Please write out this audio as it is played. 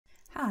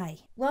Hi,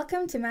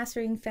 welcome to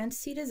Mastering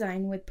Fantasy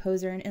Design with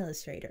Poser and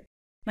Illustrator.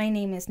 My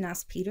name is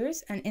Nas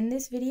Peters, and in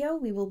this video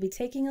we will be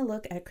taking a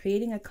look at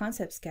creating a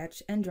concept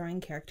sketch and drawing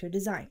character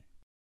design.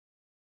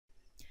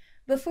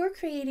 Before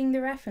creating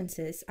the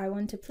references, I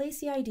want to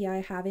place the idea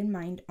I have in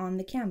mind on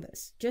the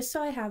canvas, just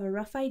so I have a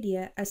rough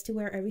idea as to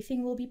where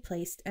everything will be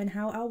placed and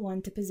how I'll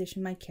want to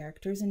position my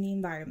characters in the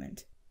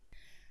environment.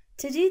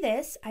 To do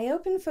this, I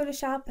open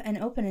Photoshop and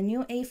open a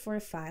new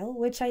A4 file,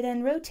 which I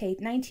then rotate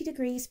 90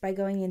 degrees by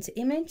going into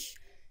Image,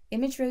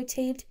 Image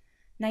Rotate,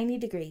 90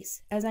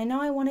 degrees, as I know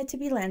I want it to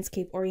be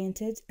landscape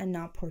oriented and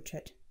not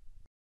portrait.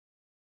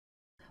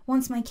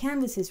 Once my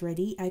canvas is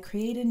ready, I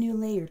create a new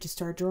layer to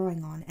start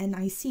drawing on, and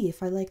I see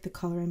if I like the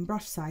color and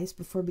brush size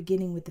before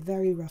beginning with the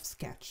very rough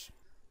sketch.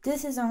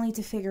 This is only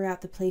to figure out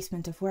the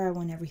placement of where I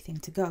want everything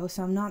to go,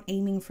 so I'm not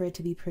aiming for it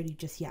to be pretty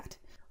just yet.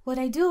 What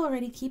I do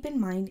already keep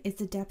in mind is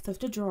the depth of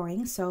the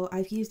drawing, so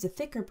I've used a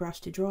thicker brush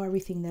to draw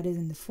everything that is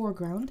in the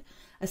foreground,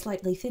 a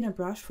slightly thinner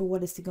brush for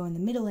what is to go in the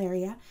middle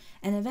area,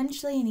 and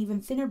eventually an even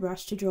thinner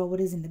brush to draw what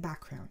is in the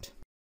background.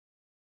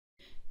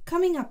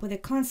 Coming up with a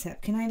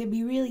concept can either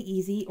be really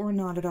easy or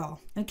not at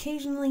all.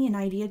 Occasionally an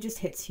idea just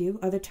hits you,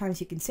 other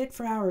times you can sit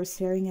for hours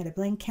staring at a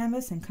blank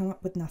canvas and come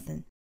up with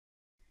nothing.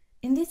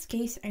 In this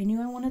case, I knew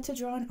I wanted to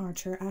draw an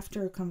archer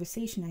after a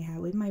conversation I had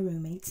with my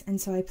roommates, and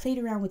so I played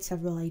around with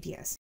several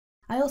ideas.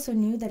 I also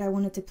knew that I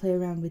wanted to play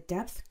around with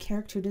depth,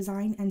 character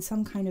design, and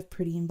some kind of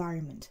pretty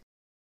environment.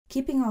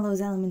 Keeping all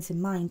those elements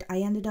in mind, I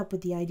ended up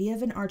with the idea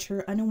of an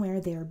archer unaware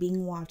they are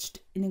being watched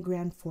in a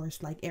grand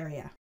forest-like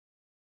area.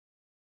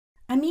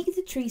 I make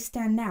the trees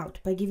stand out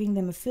by giving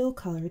them a fill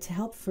color to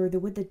help further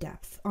with the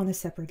depth on a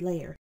separate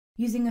layer,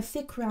 using a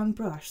thick round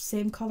brush,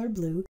 same color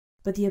blue,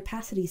 but the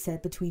opacity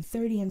set between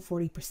 30 and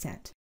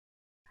 40%.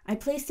 I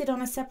placed it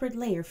on a separate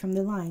layer from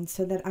the lines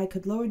so that I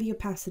could lower the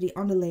opacity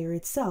on the layer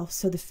itself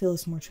so the fill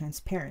is more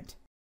transparent.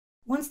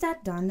 Once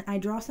that's done, I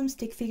draw some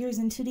stick figures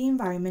into the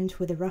environment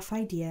with a rough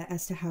idea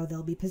as to how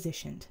they'll be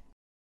positioned.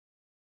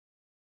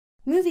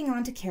 Moving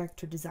on to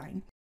character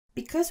design.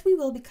 Because we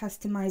will be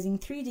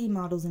customizing 3D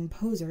models in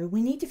Poser,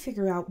 we need to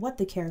figure out what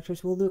the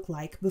characters will look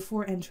like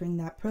before entering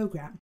that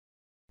program.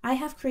 I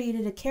have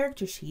created a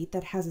character sheet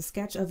that has a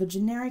sketch of a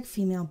generic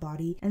female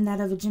body and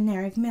that of a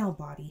generic male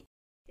body.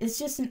 It's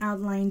just an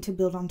outline to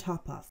build on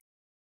top of.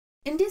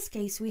 In this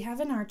case, we have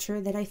an archer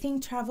that I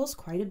think travels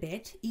quite a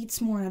bit, eats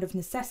more out of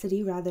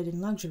necessity rather than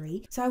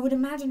luxury, so I would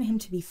imagine him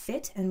to be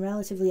fit and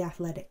relatively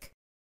athletic.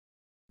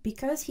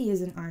 Because he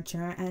is an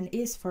archer and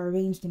is far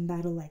ranged in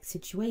battle-like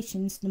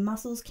situations, the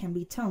muscles can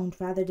be toned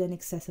rather than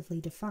excessively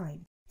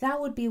defined.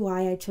 That would be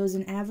why I chose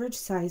an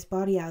average-size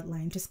body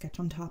outline to sketch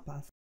on top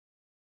of.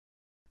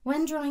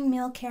 When drawing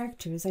male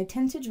characters, I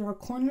tend to draw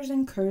corners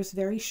and curves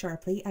very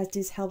sharply, as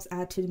this helps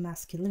add to the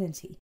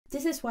masculinity.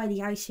 This is why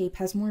the eye shape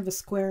has more of a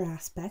square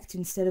aspect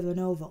instead of an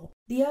oval.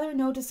 The other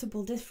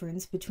noticeable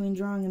difference between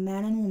drawing a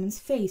man and woman's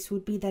face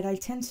would be that I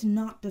tend to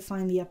not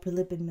define the upper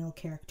lip in male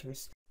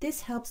characters.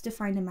 This helps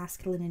define the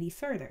masculinity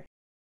further.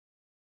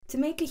 To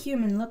make a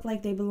human look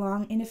like they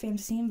belong in a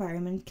fantasy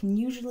environment can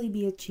usually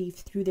be achieved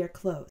through their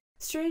clothes.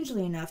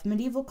 Strangely enough,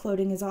 medieval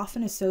clothing is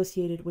often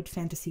associated with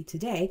fantasy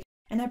today,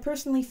 and I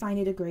personally find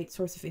it a great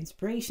source of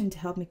inspiration to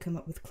help me come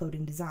up with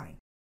clothing design.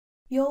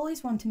 You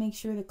always want to make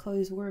sure the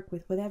clothes work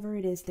with whatever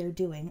it is they're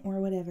doing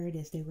or whatever it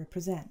is they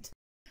represent.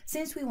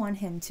 Since we want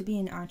him to be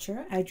an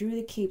archer, I drew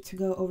the cape to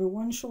go over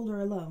one shoulder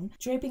alone,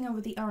 draping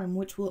over the arm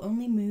which will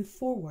only move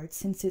forward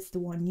since it's the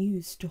one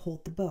used to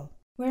hold the bow.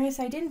 Whereas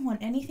I didn't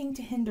want anything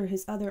to hinder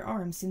his other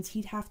arm since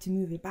he'd have to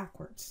move it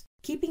backwards.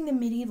 Keeping the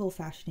medieval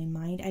fashion in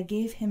mind, I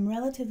gave him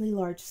relatively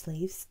large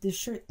sleeves, the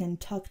shirt then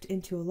tucked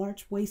into a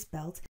large waist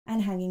belt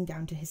and hanging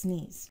down to his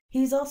knees.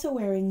 He's also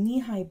wearing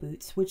knee-high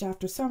boots, which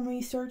after some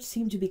research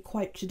seem to be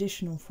quite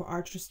traditional for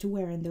archers to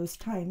wear in those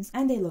times,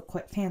 and they look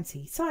quite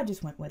fancy, so I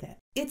just went with it.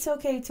 It's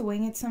okay to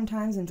wing it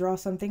sometimes and draw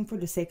something for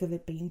the sake of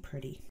it being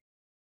pretty.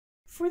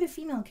 For the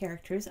female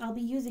characters, I'll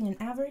be using an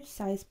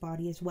average-sized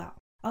body as well,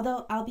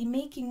 although I'll be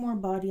making more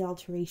body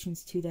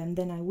alterations to them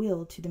than I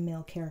will to the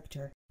male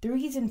character. The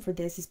reason for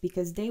this is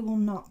because they will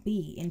not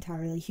be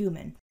entirely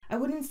human. I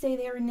wouldn't say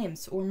they are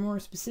nymphs, or more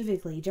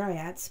specifically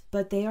dryads,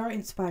 but they are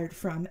inspired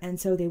from, and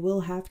so they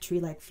will have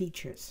tree-like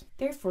features.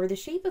 Therefore, the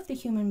shape of the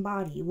human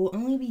body will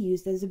only be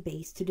used as a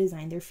base to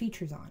design their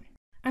features on.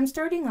 I'm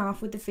starting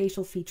off with the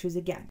facial features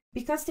again.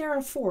 Because there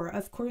are 4,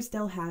 of course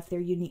they'll have their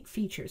unique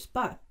features,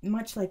 but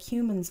much like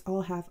humans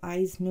all have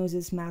eyes,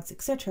 noses, mouths,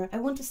 etc., I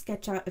want to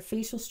sketch out a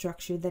facial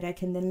structure that I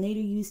can then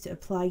later use to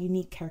apply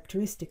unique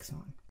characteristics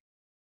on.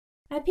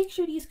 I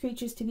picture these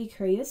creatures to be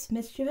curious,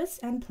 mischievous,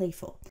 and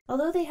playful.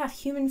 Although they have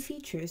human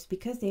features,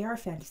 because they are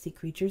fantasy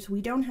creatures,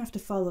 we don't have to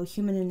follow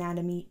human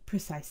anatomy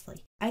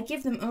precisely. I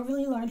give them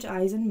overly large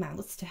eyes and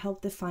mouths to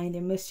help define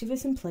their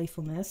mischievous and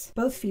playfulness.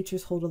 Both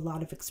features hold a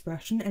lot of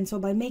expression, and so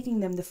by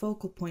making them the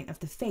focal point of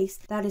the face,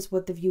 that is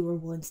what the viewer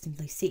will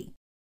instantly see.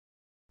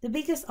 The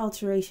biggest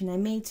alteration I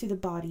made to the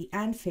body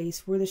and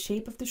face were the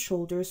shape of the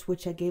shoulders,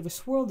 which I gave a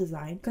swirl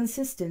design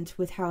consistent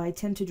with how I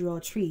tend to draw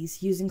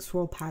trees using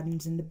swirl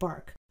patterns in the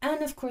bark.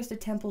 And of course the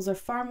temples are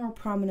far more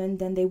prominent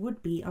than they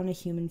would be on a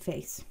human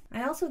face.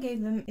 I also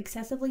gave them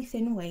excessively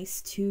thin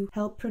waists to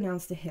help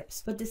pronounce the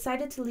hips, but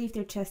decided to leave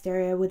their chest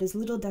area with as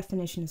little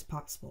definition as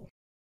possible.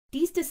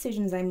 These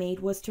decisions I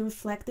made was to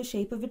reflect the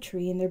shape of a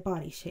tree in their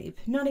body shape.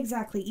 Not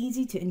exactly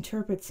easy to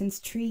interpret since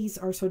trees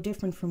are so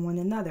different from one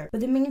another,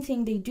 but the main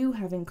thing they do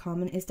have in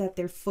common is that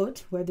their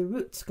foot, where the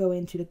roots go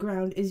into the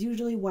ground, is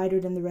usually wider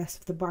than the rest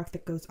of the bark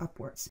that goes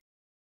upwards.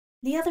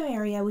 The other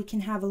area we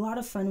can have a lot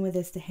of fun with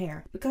is the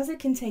hair. Because it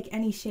can take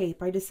any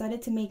shape, I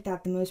decided to make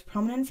that the most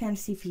prominent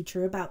fantasy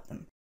feature about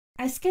them.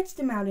 I sketched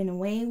them out in a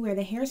way where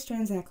the hair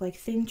strands act like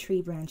thin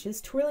tree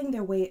branches, twirling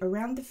their way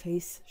around the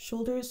face,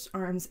 shoulders,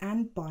 arms,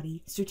 and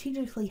body,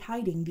 strategically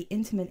hiding the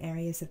intimate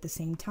areas at the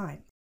same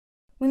time.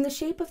 When the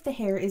shape of the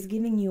hair is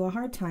giving you a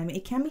hard time,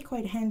 it can be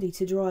quite handy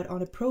to draw it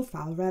on a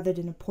profile rather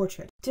than a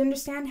portrait, to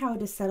understand how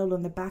it is settled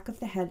on the back of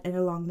the head and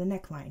along the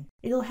neckline.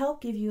 It'll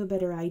help give you a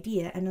better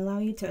idea and allow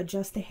you to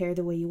adjust the hair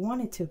the way you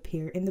want it to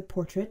appear in the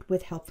portrait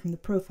with help from the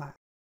profile.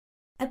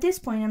 At this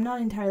point, I'm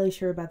not entirely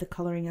sure about the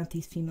coloring of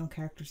these female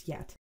characters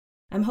yet.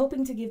 I'm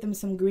hoping to give them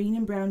some green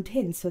and brown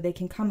tints so they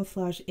can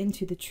camouflage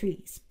into the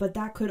trees, but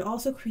that could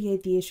also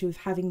create the issue of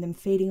having them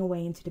fading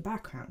away into the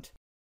background.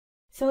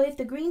 So if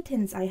the green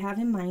tints I have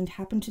in mind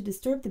happen to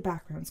disturb the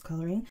background's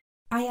coloring,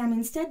 I am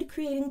instead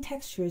creating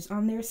textures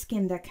on their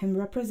skin that can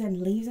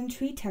represent leaves and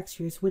tree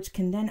textures, which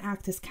can then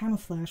act as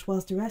camouflage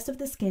whilst the rest of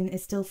the skin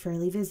is still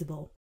fairly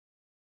visible.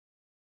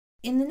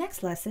 In the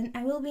next lesson,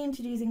 I will be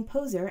introducing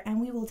Poser, and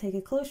we will take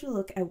a closer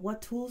look at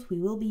what tools we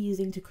will be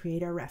using to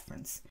create our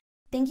reference.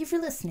 Thank you for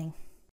listening.